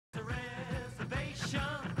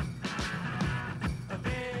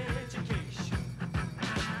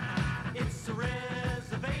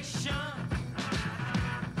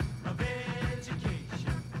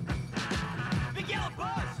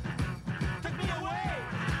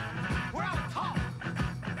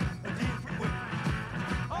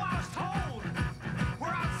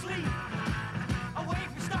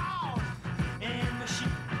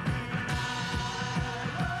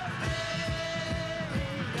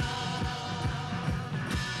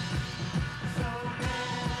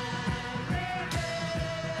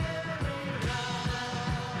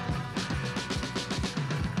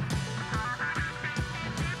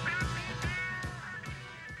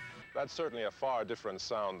That's certainly a far different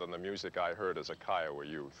sound than the music I heard as a Kiowa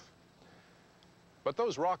youth. But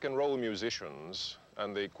those rock and roll musicians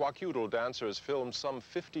and the Kwakiutl dancers filmed some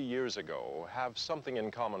 50 years ago have something in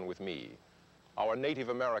common with me, our Native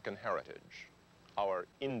American heritage, our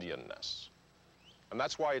Indianness. And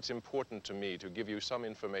that's why it's important to me to give you some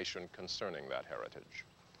information concerning that heritage.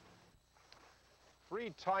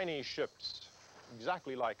 3 tiny ships,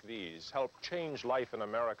 exactly like these, helped change life in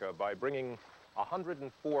America by bringing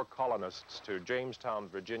 104 colonists to Jamestown,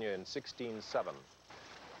 Virginia in 1607.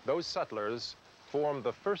 Those settlers formed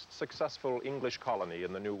the first successful English colony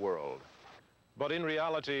in the New World. But in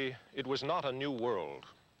reality, it was not a new world,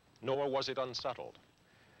 nor was it unsettled.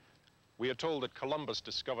 We are told that Columbus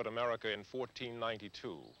discovered America in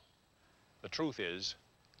 1492. The truth is,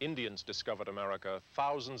 Indians discovered America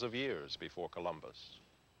thousands of years before Columbus.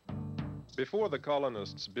 Before the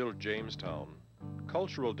colonists built Jamestown,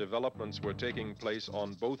 cultural developments were taking place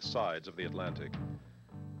on both sides of the Atlantic.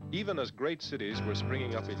 Even as great cities were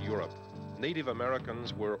springing up in Europe, Native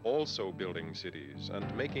Americans were also building cities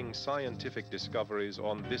and making scientific discoveries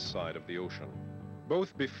on this side of the ocean.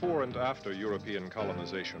 Both before and after European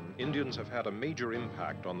colonization, Indians have had a major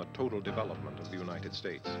impact on the total development of the United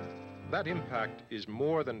States. That impact is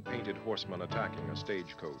more than painted horsemen attacking a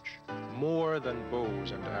stagecoach, more than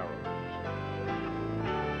bows and arrows.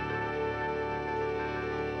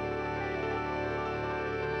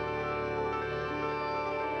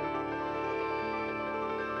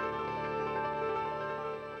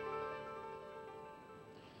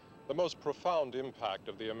 The most profound impact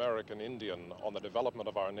of the American Indian on the development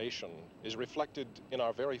of our nation is reflected in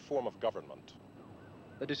our very form of government.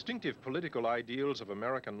 The distinctive political ideals of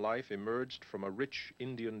American life emerged from a rich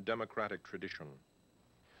Indian democratic tradition.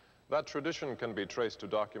 That tradition can be traced to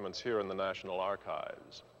documents here in the National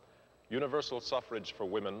Archives. Universal suffrage for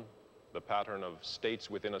women, the pattern of states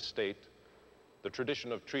within a state, the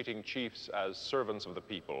tradition of treating chiefs as servants of the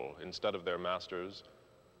people instead of their masters,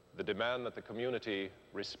 the demand that the community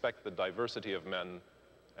respect the diversity of men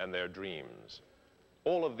and their dreams.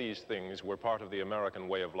 All of these things were part of the American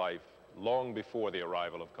way of life long before the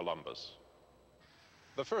arrival of Columbus.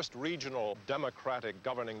 The first regional democratic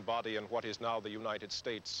governing body in what is now the United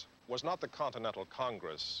States was not the Continental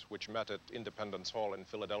Congress, which met at Independence Hall in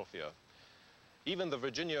Philadelphia. Even the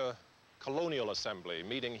Virginia Colonial Assembly,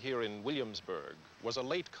 meeting here in Williamsburg, was a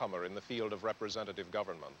latecomer in the field of representative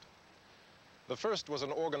government. The first was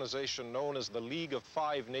an organization known as the League of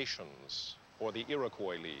Five Nations, or the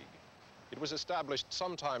Iroquois League. It was established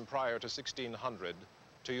sometime prior to 1600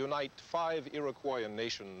 to unite 5 Iroquoian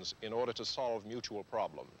nations in order to solve mutual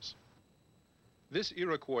problems. This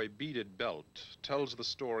Iroquois beaded belt tells the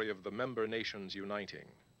story of the member nations uniting.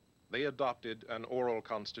 They adopted an oral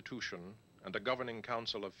constitution and a governing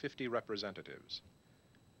council of 50 representatives.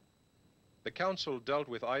 The council dealt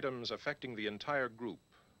with items affecting the entire group,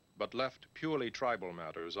 but left purely tribal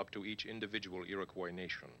matters up to each individual Iroquois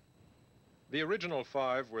nation. The original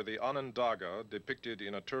 5 were the Onondaga, depicted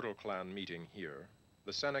in a Turtle Clan meeting here,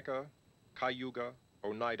 the Seneca, Cayuga,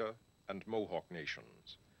 Oneida, and Mohawk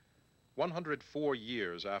nations. 104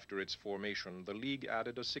 years after its formation, the League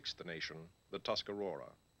added a 6th nation, the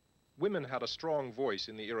Tuscarora. Women had a strong voice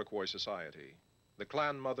in the Iroquois society. The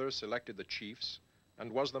clan mother selected the chiefs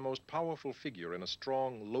and was the most powerful figure in a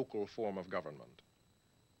strong local form of government.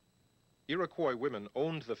 Iroquois women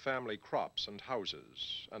owned the family crops and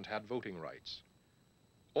houses and had voting rights.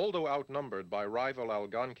 Although outnumbered by rival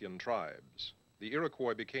Algonquian tribes, the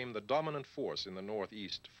Iroquois became the dominant force in the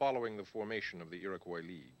Northeast following the formation of the Iroquois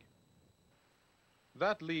League.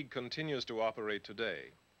 That league continues to operate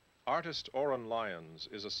today. Artist Oren Lyons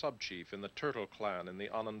is a sub-chief in the Turtle Clan in the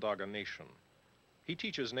Onondaga Nation. He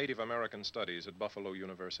teaches Native American studies at Buffalo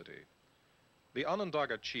University. The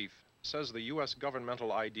Onondaga chief says the U.S.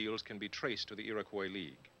 governmental ideals can be traced to the Iroquois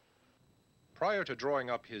League. Prior to drawing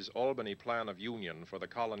up his Albany Plan of Union for the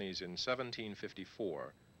colonies in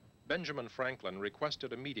 1754, Benjamin Franklin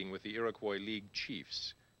requested a meeting with the Iroquois League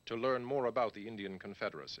chiefs to learn more about the Indian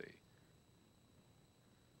Confederacy.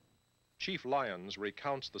 Chief Lyons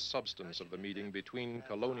recounts the substance of the meeting between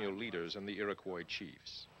colonial leaders and the Iroquois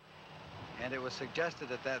chiefs. And it was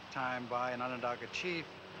suggested at that time by an Onondaga chief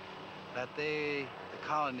that the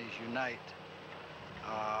colonies unite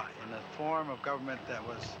in a form of government that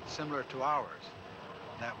was similar to ours,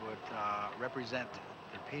 that would represent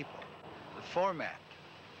the people. The format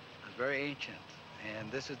was very ancient,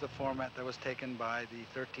 and this is the format that was taken by the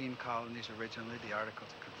 13 colonies originally, the Articles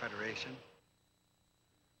of Confederation.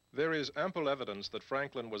 There is ample evidence that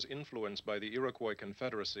Franklin was influenced by the Iroquois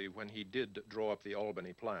Confederacy when he did draw up the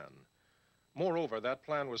Albany Plan. Moreover, that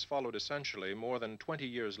plan was followed essentially more than 20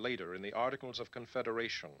 years later in the Articles of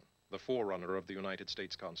Confederation, the forerunner of the United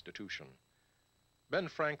States Constitution. Ben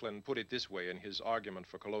Franklin put it this way in his argument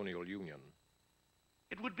for colonial union.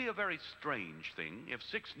 It would be a very strange thing if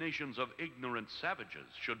 6 nations of ignorant savages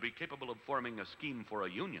should be capable of forming a scheme for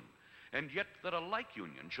a union, and yet that a like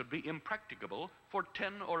union should be impracticable for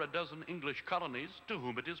 10 or a dozen English colonies to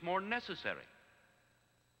whom it is more necessary.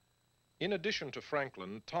 In addition to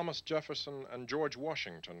Franklin, Thomas Jefferson and George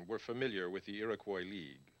Washington were familiar with the Iroquois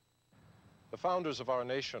League. The founders of our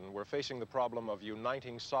nation were facing the problem of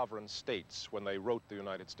uniting sovereign states when they wrote the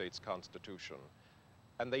United States Constitution.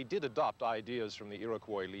 And they did adopt ideas from the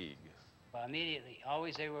Iroquois League. Well, immediately,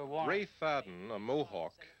 always they were warned. Ray Fadden, a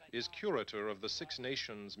Mohawk, is curator of the Six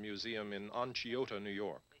Nations Museum in Onchiota, New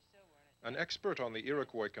York. An expert on the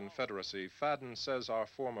Iroquois Confederacy, Fadden says our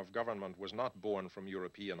form of government was not born from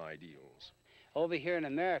European ideals. Over here in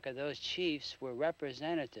America, those chiefs were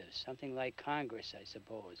representatives, something like Congress, I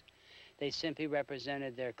suppose. They simply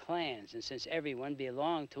represented their clans, and since everyone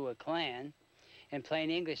belonged to a clan, in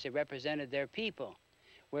plain English, they represented their people.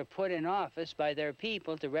 Were put in office by their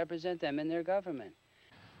people to represent them in their government.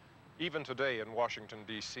 Even today in Washington,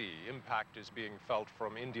 D.C., impact is being felt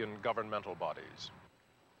from Indian governmental bodies.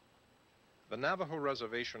 The Navajo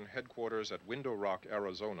Reservation headquarters at Window Rock,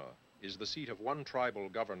 Arizona, is the seat of one tribal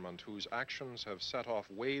government whose actions have set off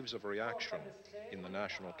waves of reaction in the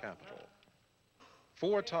national capital.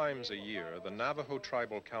 4 times a year, the Navajo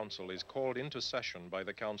Tribal Council is called into session by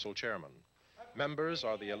the council chairman. Members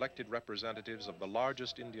are the elected representatives of the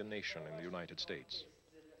largest Indian nation in the United States.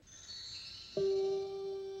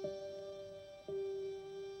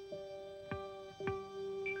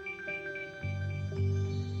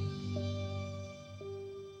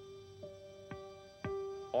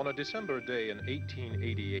 On a December day in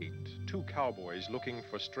 1888, 2 cowboys looking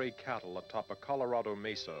for stray cattle atop a Colorado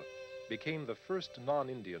mesa became the first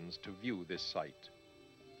non-Indians to view this site.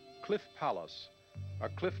 Cliff Palace, a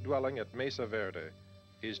cliff dwelling at Mesa Verde,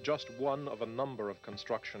 is just one of a number of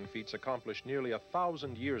construction feats accomplished nearly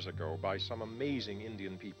 1,000 years ago by some amazing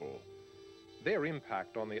Indian people. Their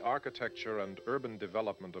impact on the architecture and urban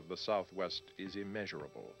development of the Southwest is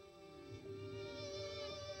immeasurable.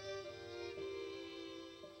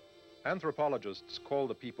 Anthropologists call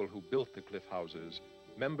the people who built the cliff houses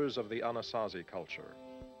members of the Anasazi culture.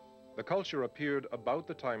 The culture appeared about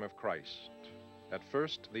the time of Christ. At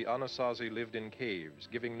first, the Anasazi lived in caves,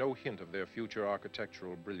 giving no hint of their future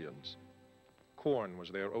architectural brilliance. Corn was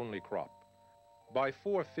their only crop. By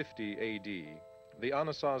 450 A.D., the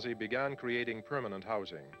Anasazi began creating permanent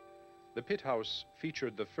housing. The pit house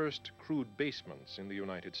featured the first crude basements in the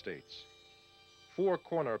United States. 4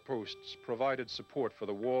 corner posts provided support for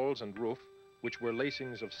the walls and roof, which were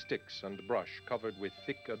lacings of sticks and brush covered with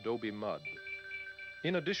thick adobe mud.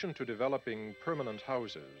 In addition to developing permanent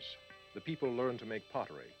houses, the people learned to make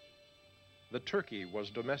pottery. The turkey was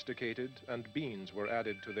domesticated and beans were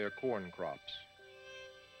added to their corn crops.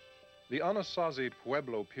 The Anasazi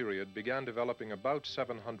Pueblo period began developing about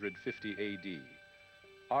 750 A.D.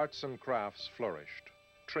 Arts and crafts flourished.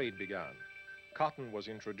 Trade began. Cotton was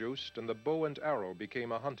introduced, and the bow and arrow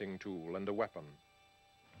became a hunting tool and a weapon.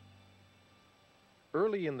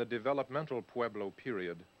 Early in the developmental Pueblo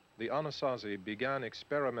period, the Anasazi began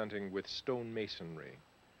experimenting with stone masonry.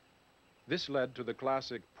 This led to the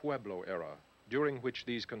classic Pueblo era, during which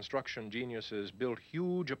these construction geniuses built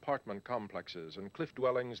huge apartment complexes and cliff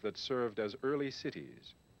dwellings that served as early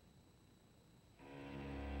cities.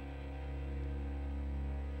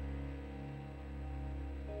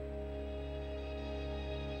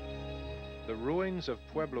 The ruins of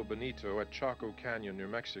Pueblo Bonito at Chaco Canyon, New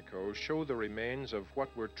Mexico, show the remains of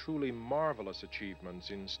what were truly marvelous achievements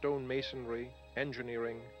in stone masonry,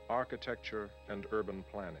 engineering, architecture, and urban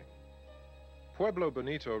planning. Pueblo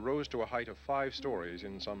Bonito rose to a height of 5 stories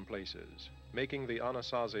in some places, making the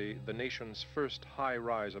Anasazi the nation's first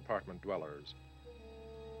high-rise apartment dwellers.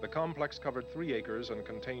 The complex covered 3 acres and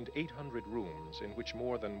contained 800 rooms in which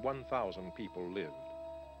more than 1,000 people lived.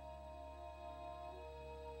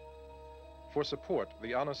 For support,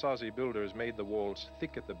 the Anasazi builders made the walls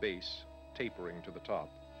thick at the base, tapering to the top.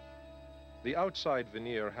 The outside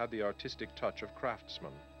veneer had the artistic touch of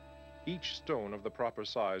craftsmen. Each stone of the proper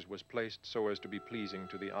size was placed so as to be pleasing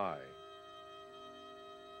to the eye.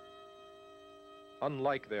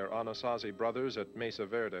 Unlike their Anasazi brothers at Mesa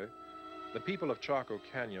Verde, the people of Chaco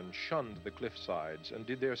Canyon shunned the cliff sides and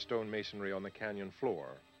did their stone masonry on the canyon floor.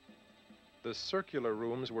 The circular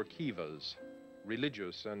rooms were kivas,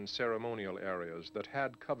 religious and ceremonial areas that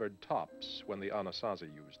had covered tops when the Anasazi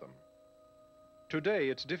used them. Today,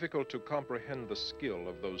 it's difficult to comprehend the skill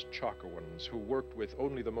of those Chakaoans who worked with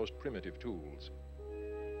only the most primitive tools.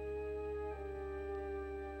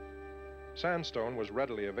 Sandstone was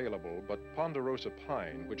readily available, but ponderosa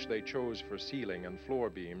pine, which they chose for ceiling and floor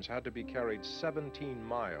beams, had to be carried 17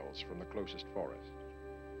 miles from the closest forest.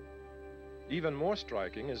 Even more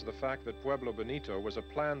striking is the fact that Pueblo Bonito was a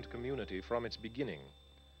planned community from its beginning.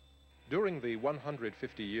 During the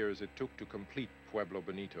 150 years it took to complete Pueblo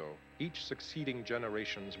Bonito, each succeeding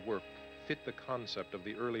generation's work fit the concept of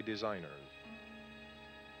the early designers.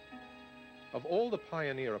 Of all the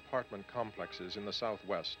pioneer apartment complexes in the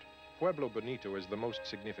Southwest, Pueblo Bonito is the most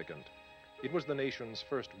significant. It was the nation's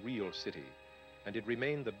first real city, and it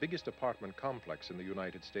remained the biggest apartment complex in the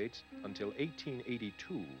United States until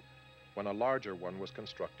 1882, when a larger one was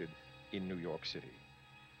constructed in New York City.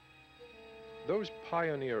 Those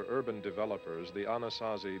pioneer urban developers, the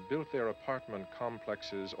Anasazi, built their apartment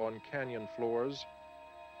complexes on canyon floors,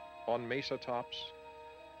 on mesa tops,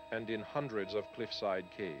 and in hundreds of cliffside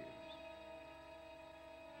caves.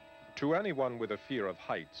 To anyone with a fear of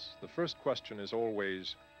heights, the first question is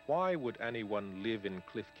always, why would anyone live in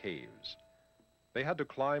cliff caves? They had to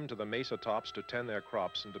climb to the mesa tops to tend their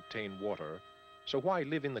crops and obtain water, so why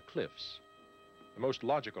live in the cliffs? The most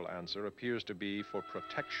logical answer appears to be for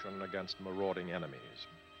protection against marauding enemies.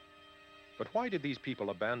 But why did these people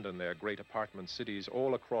abandon their great apartment cities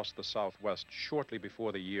all across the Southwest shortly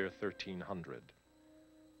before the year 1300?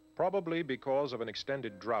 Probably because of an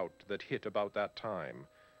extended drought that hit about that time.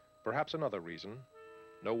 Perhaps another reason.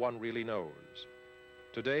 No one really knows.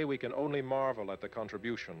 Today we can only marvel at the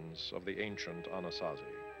contributions of the ancient Anasazi.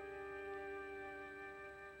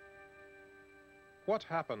 What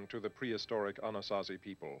happened to the prehistoric Anasazi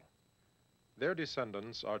people? Their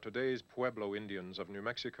descendants are today's Pueblo Indians of New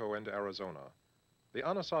Mexico and Arizona. The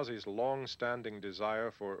Anasazi's long-standing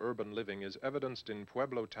desire for urban living is evidenced in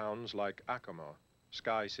Pueblo towns like Acoma,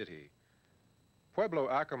 Sky City. Pueblo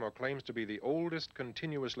Acoma claims to be the oldest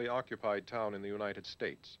continuously occupied town in the United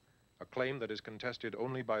States, a claim that is contested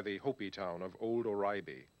only by the Hopi town of Old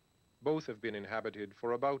Oraibi. Both have been inhabited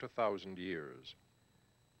for about 1,000 years.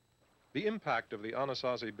 The impact of the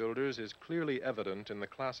Anasazi builders is clearly evident in the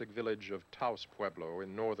classic village of Taos Pueblo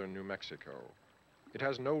in northern New Mexico. It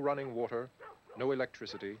has no running water, no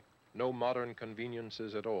electricity, no modern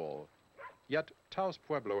conveniences at all. Yet Taos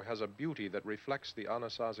Pueblo has a beauty that reflects the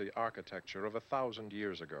Anasazi architecture of 1,000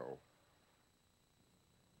 years ago.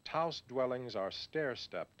 Taos dwellings are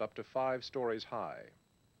stair-stepped up to 5 stories high.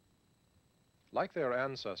 Like their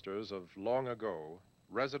ancestors of long ago,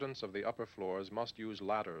 residents of the upper floors must use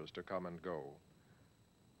ladders to come and go.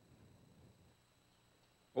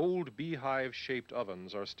 Old beehive-shaped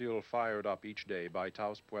ovens are still fired up each day by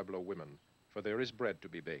Taos Pueblo women, for there is bread to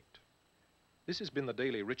be baked. This has been the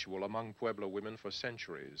daily ritual among Pueblo women for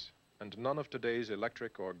centuries, and none of today's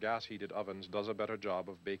electric or gas-heated ovens does a better job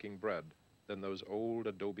of baking bread than those old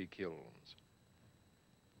adobe kilns.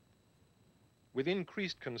 With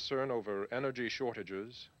increased concern over energy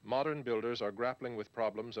shortages, modern builders are grappling with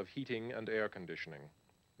problems of heating and air conditioning.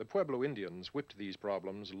 The Pueblo Indians whipped these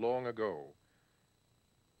problems long ago.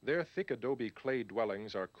 Their thick adobe clay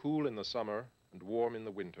dwellings are cool in the summer and warm in the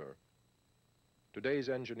winter. Today's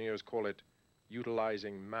engineers call it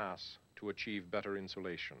utilizing mass to achieve better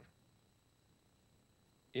insulation.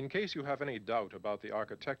 In case you have any doubt about the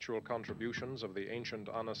architectural contributions of the ancient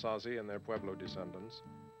Anasazi and their Pueblo descendants,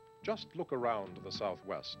 just look around the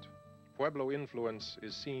Southwest. Pueblo influence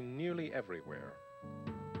is seen nearly everywhere.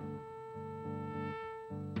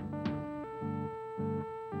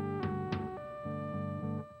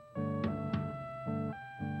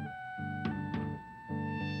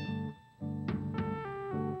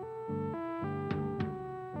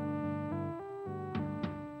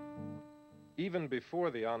 Even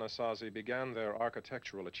before the Anasazi began their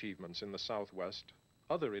architectural achievements in the Southwest,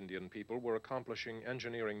 other Indian people were accomplishing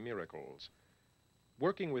engineering miracles.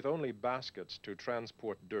 Working with only baskets to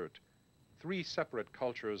transport dirt, 3 separate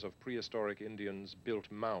cultures of prehistoric Indians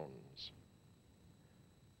built mounds.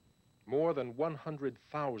 More than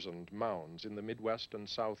 100,000 mounds in the Midwest and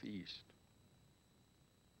Southeast.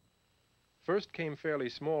 First came fairly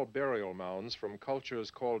small burial mounds from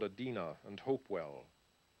cultures called Adena and Hopewell.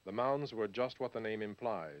 The mounds were just what the name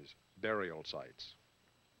implies, burial sites.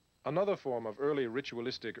 Another form of early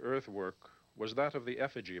ritualistic earthwork was that of the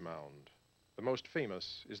effigy mound. The most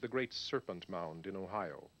famous is the Great Serpent Mound in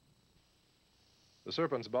Ohio. The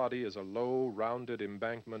serpent's body is a low, rounded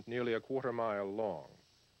embankment nearly 1/4 mile long.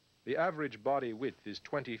 The average body width is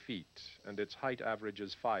 20 feet, and its height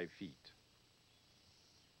averages 5 feet.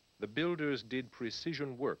 The builders did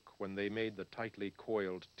precision work when they made the tightly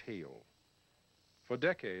coiled tail. For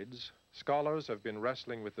decades, scholars have been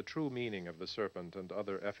wrestling with the true meaning of the serpent and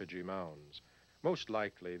other effigy mounds. Most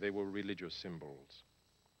likely, they were religious symbols.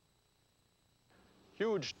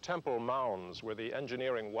 Huge temple mounds were the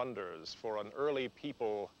engineering wonders for an early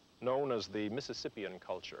people known as the Mississippian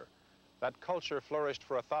culture. That culture flourished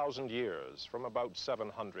for 1,000 years, from about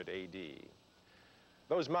 700 AD.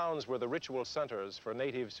 Those mounds were the ritual centers for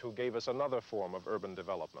natives who gave us another form of urban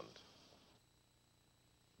development.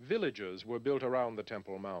 Villages were built around the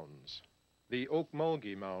temple mounds. The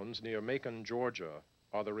Okmulgee Mounds near Macon, Georgia,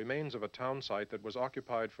 are the remains of a town site that was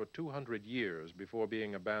occupied for 200 years before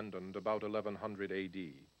being abandoned about 1100 AD.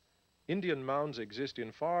 Indian mounds exist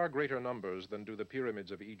in far greater numbers than do the pyramids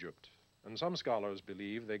of Egypt, and some scholars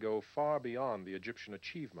believe they go far beyond the Egyptian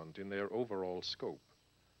achievement in their overall scope.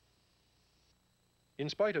 In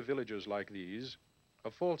spite of villages like these, a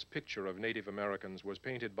false picture of Native Americans was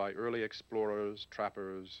painted by early explorers,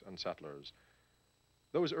 trappers, and settlers.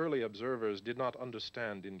 Those early observers did not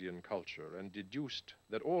understand Indian culture and deduced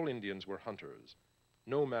that all Indians were hunters,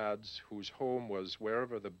 nomads whose home was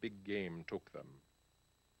wherever the big game took them.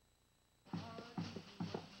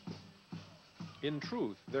 In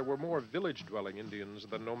truth, there were more village-dwelling Indians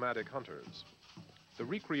than nomadic hunters. The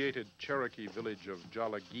recreated Cherokee village of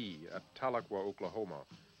Jalagee at Tahlequah, Oklahoma,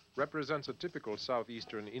 represents a typical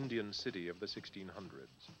southeastern Indian city of the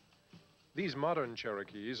 1600s. These modern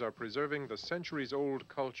Cherokees are preserving the centuries-old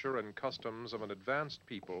culture and customs of an advanced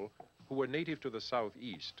people who were native to the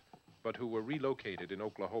southeast, but who were relocated in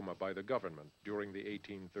Oklahoma by the government during the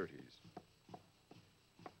 1830s.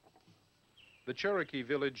 The Cherokee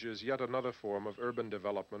village is yet another form of urban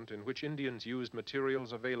development in which Indians used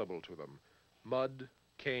materials available to them, mud,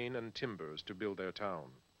 cane, and timbers to build their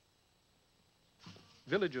town.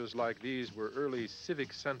 Villages like these were early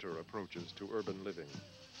civic center approaches to urban living.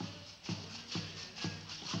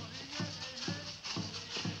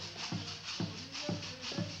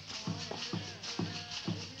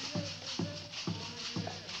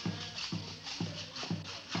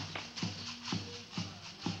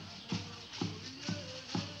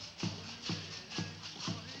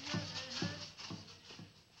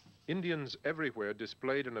 Indians everywhere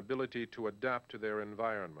displayed an ability to adapt to their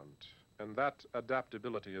environment, and that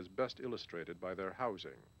adaptability is best illustrated by their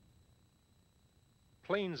housing.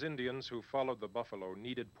 Plains Indians who followed the buffalo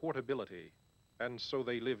needed portability, and so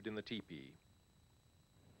they lived in the teepee.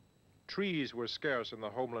 Trees were scarce in the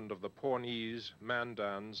homeland of the Pawnees,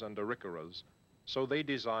 Mandans, and Arikaras, so they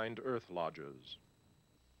designed earth lodges.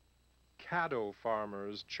 Caddo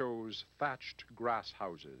farmers chose thatched grass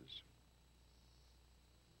houses.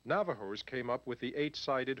 Navajos came up with the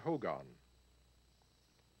 8-sided hogan.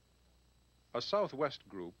 A southwest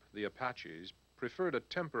group, the Apaches, preferred a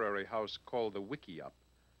temporary house called the wickiup.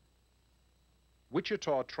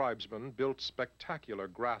 Wichita tribesmen built spectacular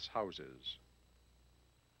grass houses.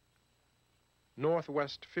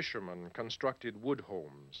 Northwest fishermen constructed wood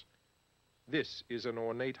homes. This is an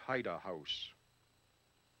ornate Haida house.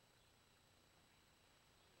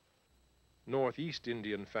 Northeast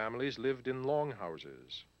Indian families lived in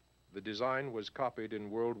longhouses. The design was copied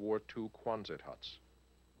in World War II Quonset huts.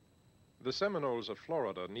 The Seminoles of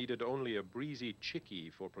Florida needed only a breezy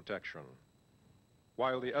chickie for protection,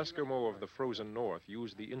 while the Eskimo of the frozen north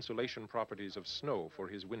used the insulation properties of snow for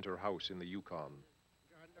his winter house in the Yukon.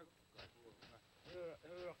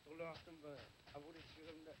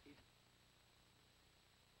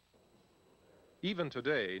 Even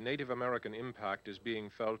today, Native American impact is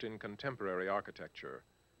being felt in contemporary architecture.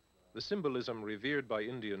 The symbolism revered by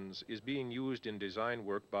Indians is being used in design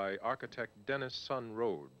work by architect Dennis Sun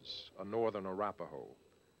Rhodes, a northern Arapaho.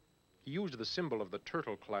 He used the symbol of the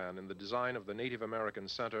Turtle Clan in the design of the Native American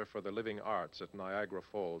Center for the Living Arts at Niagara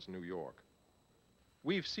Falls, New York.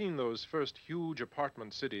 We've seen those first huge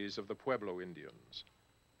apartment cities of the Pueblo Indians.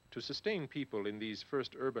 To sustain people in these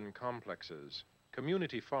first urban complexes,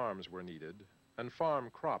 community farms were needed, and farm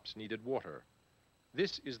crops needed water.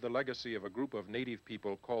 This is the legacy of a group of native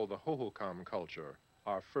people called the Hohokam culture,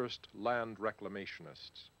 our first land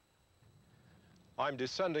reclamationists. I'm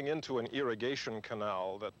descending into an irrigation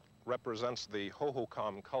canal that represents the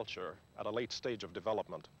Hohokam culture at a late stage of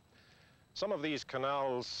development. Some of these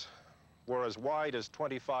canals were as wide as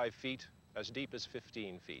 25 feet, as deep as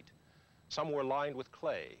 15 feet. Some were lined with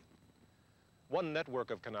clay. One network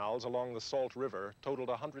of canals along the Salt River totaled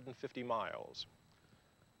 150 miles.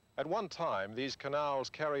 At one time, these canals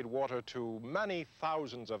carried water to many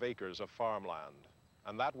thousands of acres of farmland,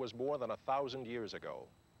 and that was more than 1,000 years ago.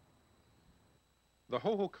 The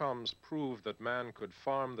Hohokams proved that man could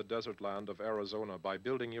farm the desert land of Arizona by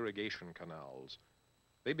building irrigation canals.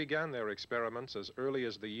 They began their experiments as early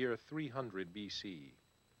as the year 300 BC.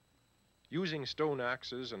 Using stone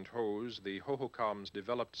axes and hoes, the Hohokams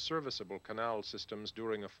developed serviceable canal systems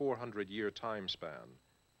during a 400-year time span.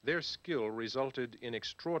 Their skill resulted in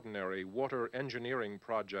extraordinary water engineering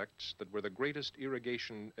projects that were the greatest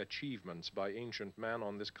irrigation achievements by ancient man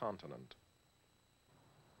on this continent.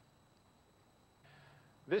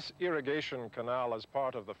 This irrigation canal is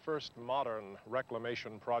part of the first modern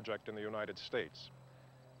reclamation project in the United States.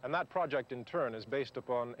 And that project, in turn, is based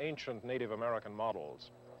upon ancient Native American models.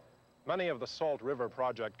 Many of the Salt River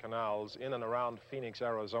Project canals in and around Phoenix,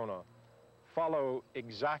 Arizona, follow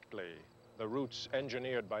exactly the routes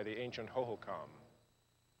engineered by the ancient Hohokam.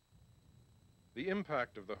 The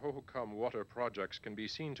impact of the Hohokam water projects can be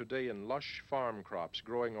seen today in lush farm crops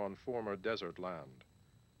growing on former desert land.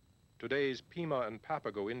 Today's Pima and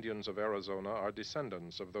Papago Indians of Arizona are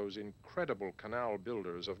descendants of those incredible canal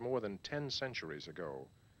builders of more than 10 centuries ago.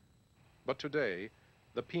 But today,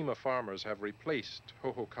 the Pima farmers have replaced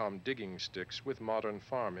Hohokam digging sticks with modern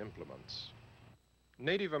farm implements.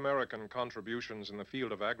 Native American contributions in the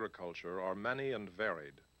field of agriculture are many and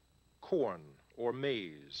varied. Corn, or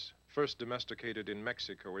maize, first domesticated in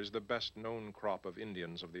Mexico, is the best known crop of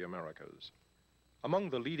Indians of the Americas. Among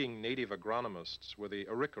the leading native agronomists were the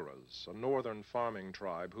Arikaras, a northern farming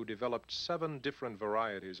tribe who developed 7 different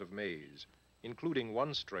varieties of maize, including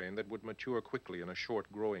one strain that would mature quickly in a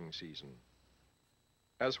short growing season.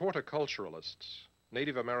 As horticulturalists,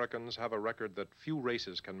 Native Americans have a record that few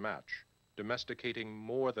races can match, domesticating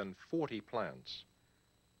more than 40 plants.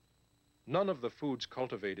 None of the foods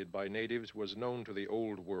cultivated by natives was known to the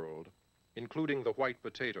Old World, including the white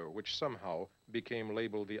potato, which somehow became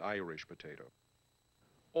labeled the Irish potato.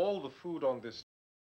 All the food on this